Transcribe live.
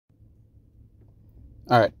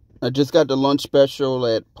Alright, I just got the lunch special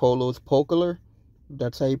at Pollos Pucalor.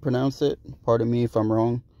 That's how you pronounce it. Pardon me if I'm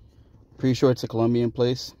wrong. Pretty sure it's a Colombian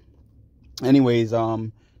place. Anyways,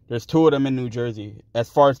 there's two of them in New Jersey. As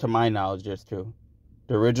far as to my knowledge, there's two.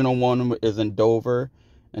 The original one is in Dover,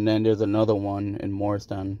 and then there's another one in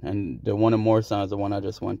Morristown. And the one in Morristown is the one I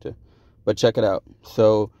just went to. But check it out.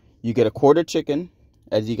 So, you get a quarter chicken,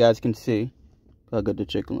 as you guys can see. How good the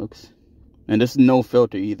chicken looks. And this is no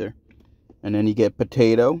filter either. And then you get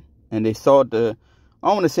potato. And they salt the... I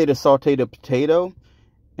don't want to say they sauteed the potato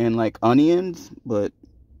and like onions, but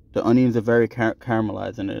the onions are very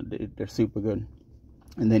caramelized and they're super good.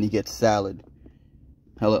 And then you get salad.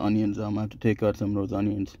 Hella onions. I have to take out some of those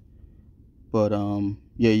onions. But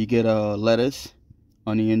yeah, you get lettuce,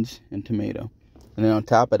 onions, and tomato. And then on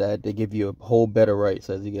top of that, they give you a whole bed of rice,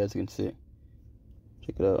 as you guys can see.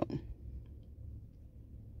 Check it out.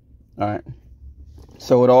 Alright.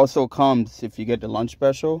 So it also comes, if you get the lunch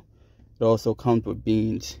special, it also comes with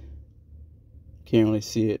beans. Can't really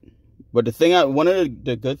see it. But the thing, one of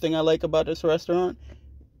the good thing I like about this restaurant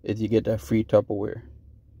is you get that free Tupperware.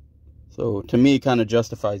 So to me, it kind of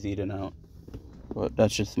justifies eating out. But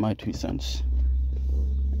that's just my 2 cents.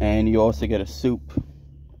 And you also get a soup.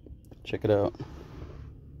 Check it out.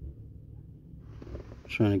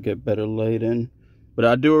 Trying to get better light in. But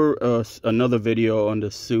I'll do another video on the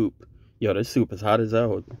soup. Yo, this soup is hot as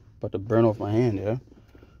hell. About to burn off my hand, yeah?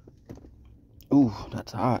 Ooh,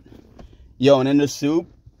 that's hot. Yo, and in the soup,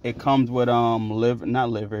 it comes with liver,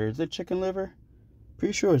 not liver. Is it chicken liver?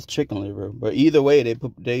 Pretty sure it's chicken liver. But either way, they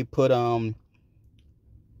put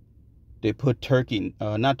turkey,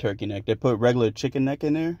 not turkey neck. They put regular chicken neck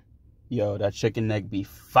in there. Yo, that chicken neck be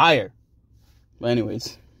fire. But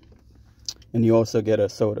anyways, and you also get a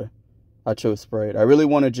soda. I chose Sprite. I really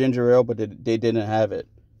wanted ginger ale, but they didn't have it.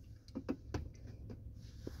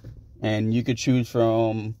 And you could choose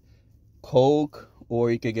from Coke or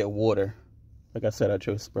you could get water. Like I said, I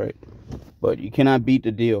chose Sprite. But you cannot beat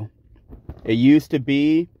the deal. It used to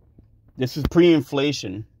be, this is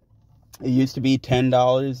pre-inflation. It used to be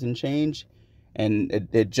 $10 and change. And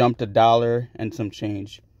it jumped $1 and some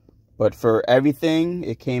change. But for everything,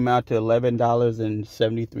 it came out to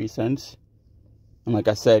 $11.73. And like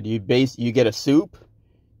I said, you get a soup,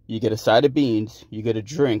 you get a side of beans, you get a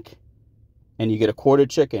drink, and you get a quarter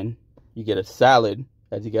chicken, you get a salad,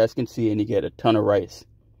 as you guys can see, and you get a ton of rice.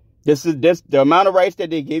 The amount of rice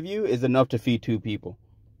that they give you is enough to feed 2 people.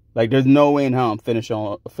 Like, there's no way in hell I'm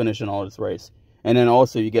finishing all this rice. And then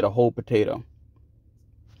also you get a whole potato.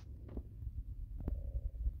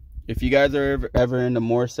 If you guys are ever in the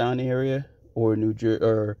Morristown area or New Jersey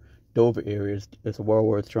or Dover areas, it's well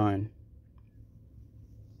worth trying.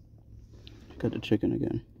 Got the chicken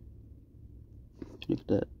again. Look at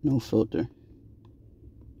that. No filter.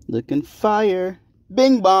 Looking fire.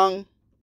 Bing bong.